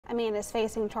A man is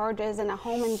facing charges in a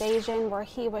home invasion where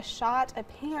he was shot,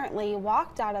 apparently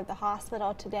walked out of the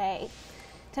hospital today.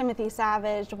 Timothy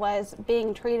Savage was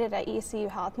being treated at ECU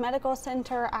Health Medical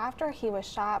Center after he was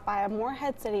shot by a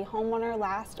Morehead City homeowner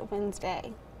last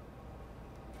Wednesday.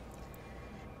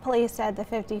 Police said the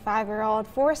 55-year-old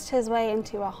forced his way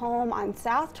into a home on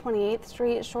South 28th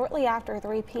Street shortly after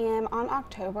 3 p.m. on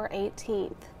October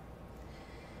 18th.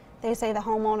 They say the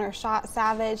homeowner shot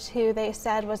Savage, who they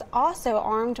said was also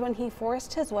armed when he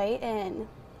forced his way in.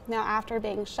 Now, after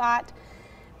being shot,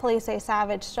 police say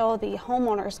Savage stole the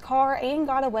homeowner's car and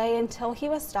got away until he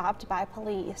was stopped by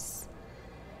police.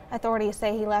 Authorities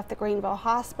say he left the Greenville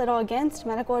hospital against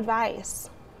medical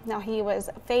advice. Now, he was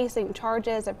facing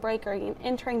charges of breaking and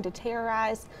entering to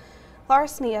terrorize,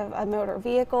 larceny of a motor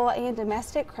vehicle, and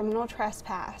domestic criminal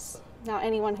trespass. Now,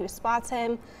 anyone who spots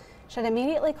him should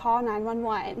immediately call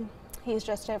 911. He's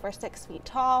just over 6 feet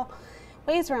tall,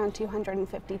 weighs around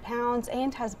 250 pounds,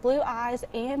 and has blue eyes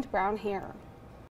and brown hair.